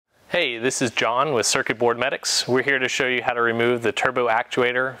Hey, this is John with Circuit Board Medics. We're here to show you how to remove the turbo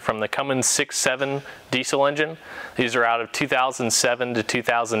actuator from the Cummins 6.7 diesel engine. These are out of 2007 to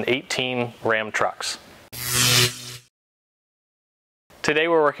 2018 Ram trucks. Today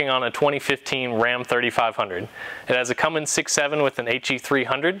we're working on a 2015 Ram 3500. It has a Cummins 6.7 with an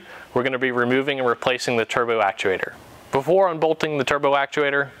HE300. We're going to be removing and replacing the turbo actuator. Before unbolting the turbo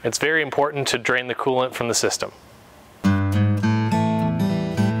actuator, it's very important to drain the coolant from the system.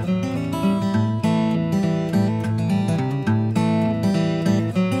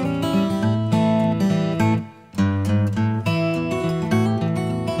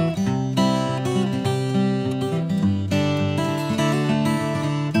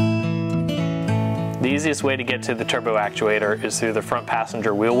 The easiest way to get to the turbo actuator is through the front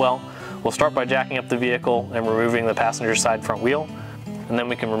passenger wheel well. We'll start by jacking up the vehicle and removing the passenger side front wheel, and then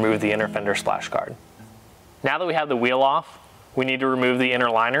we can remove the inner fender splash guard. Now that we have the wheel off, we need to remove the inner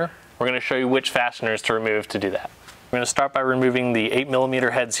liner. We're going to show you which fasteners to remove to do that. We're going to start by removing the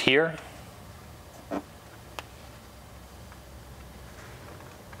 8mm heads here.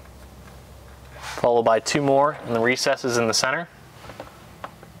 Followed by 2 more in the recesses in the center.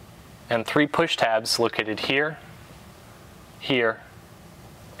 And 3 push tabs located here, here,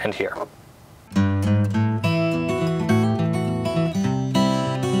 and here.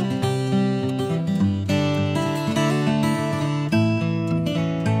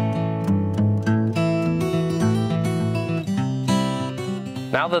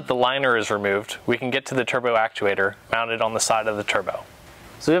 Now that the liner is removed, we can get to the turbo actuator mounted on the side of the turbo.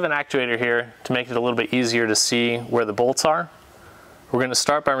 So we have an actuator here to make it a little bit easier to see where the bolts are. We're going to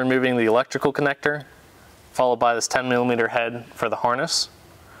start by removing the electrical connector, followed by this 10mm head for the harness.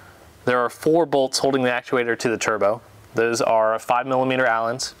 There are 4 bolts holding the actuator to the turbo. Those are 5mm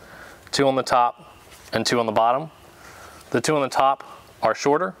Allens, 2 on the top and 2 on the bottom. The 2 on the top are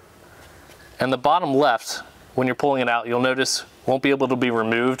shorter, and the bottom left, when you're pulling it out, you'll notice won't be able to be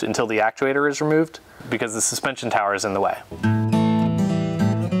removed until the actuator is removed because the suspension tower is in the way.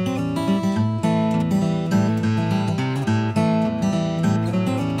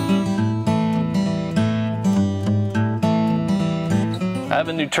 I have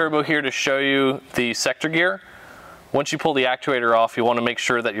a new turbo here to show you the sector gear. Once you pull the actuator off, you want to make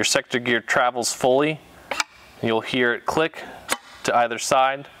sure that your sector gear travels fully. You'll hear it click to either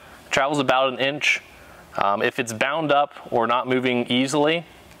side. It travels about 1 inch. If it's bound up or not moving easily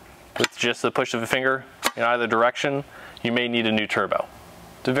with just the push of a finger in either direction, you may need a new turbo.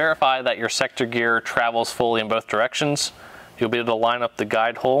 To verify that your sector gear travels fully in both directions, you'll be able to line up the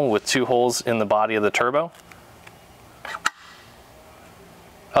guide hole with 2 holes in the body of the turbo.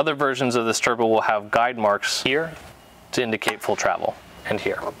 Other versions of this turbo will have guide marks here to indicate full travel, and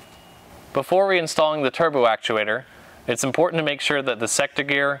here. Before reinstalling the turbo actuator, it's important to make sure that the sector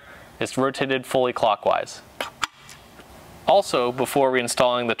gear is rotated fully clockwise. Also, before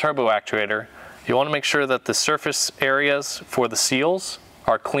reinstalling the turbo actuator, you want to make sure that the surface areas for the seals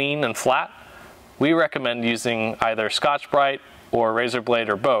are clean and flat. We recommend using either Scotch-Brite or razor blade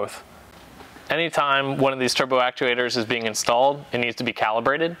or both. Anytime one of these turbo actuators is being installed, it needs to be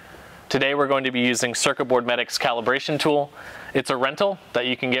calibrated. Today we're going to be using Circuit Board Medics calibration tool. It's a rental that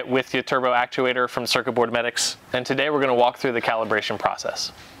you can get with your turbo actuator from Circuit Board Medics, and today we're going to walk through the calibration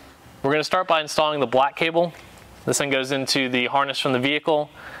process. We're going to start by installing the black cable. This end goes into the harness from the vehicle.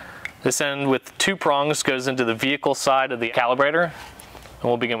 This end with 2 prongs goes into the vehicle side of the calibrator, and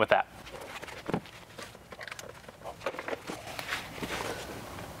we'll begin with that.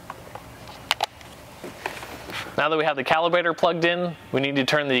 Now that we have the calibrator plugged in, we need to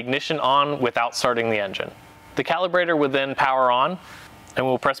turn the ignition on without starting the engine. The calibrator will then power on, and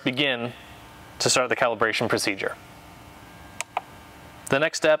we'll press begin to start the calibration procedure. The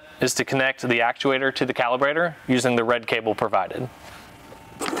next step is to connect the actuator to the calibrator using the red cable provided.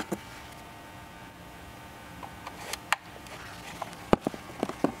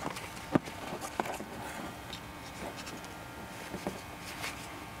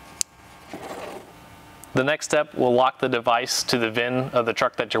 The next step will lock the device to the VIN of the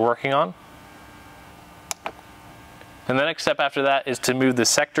truck that you're working on. And the next step after that is to move the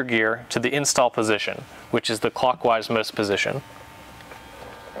sector gear to the install position, which is the clockwise most position.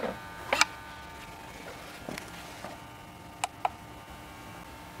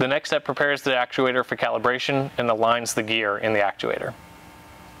 The next step prepares the actuator for calibration and aligns the gear in the actuator.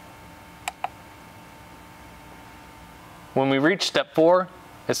 When we reach step 4,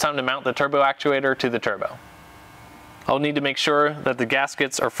 it's time to mount the turbo actuator to the turbo. I'll need to make sure that the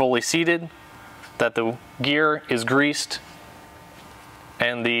gaskets are fully seated, that the gear is greased,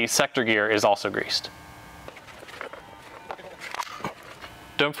 and the sector gear is also greased.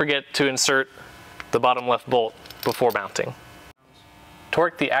 don't forget to insert the bottom left bolt before mounting.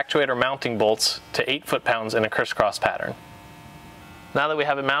 Torque the actuator mounting bolts to 8 foot-pounds in a crisscross pattern. Now that we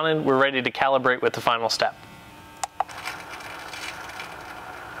have it mounted, we're ready to calibrate with the final step.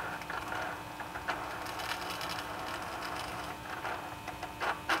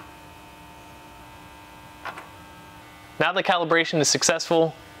 Now the calibration is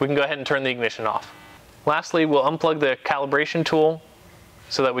successful, we can go ahead and turn the ignition off. Lastly, we'll unplug the calibration tool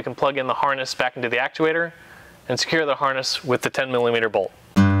so that we can plug in the harness back into the actuator and secure the harness with the 10mm bolt.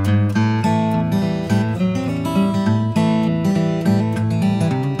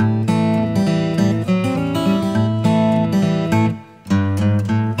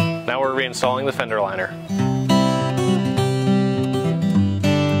 Now we're reinstalling the fender liner.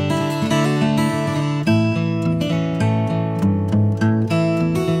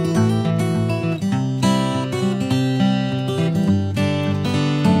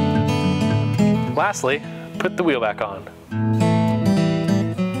 Lastly, put the wheel back on.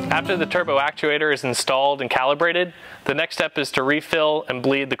 After the turbo actuator is installed and calibrated, the next step is to refill and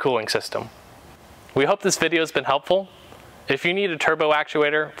bleed the cooling system. We hope this video has been helpful. If you need a turbo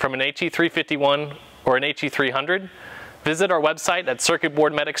actuator from an HE351 or an HE300, visit our website at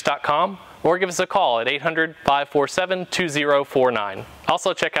circuitboardmedics.com or give us a call at 800-547-2049.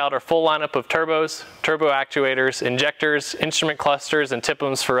 Also check out our full lineup of turbos, turbo actuators, injectors, instrument clusters, and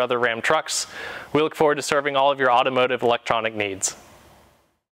TIPMs for other Ram trucks. We look forward to serving all of your automotive electronic needs.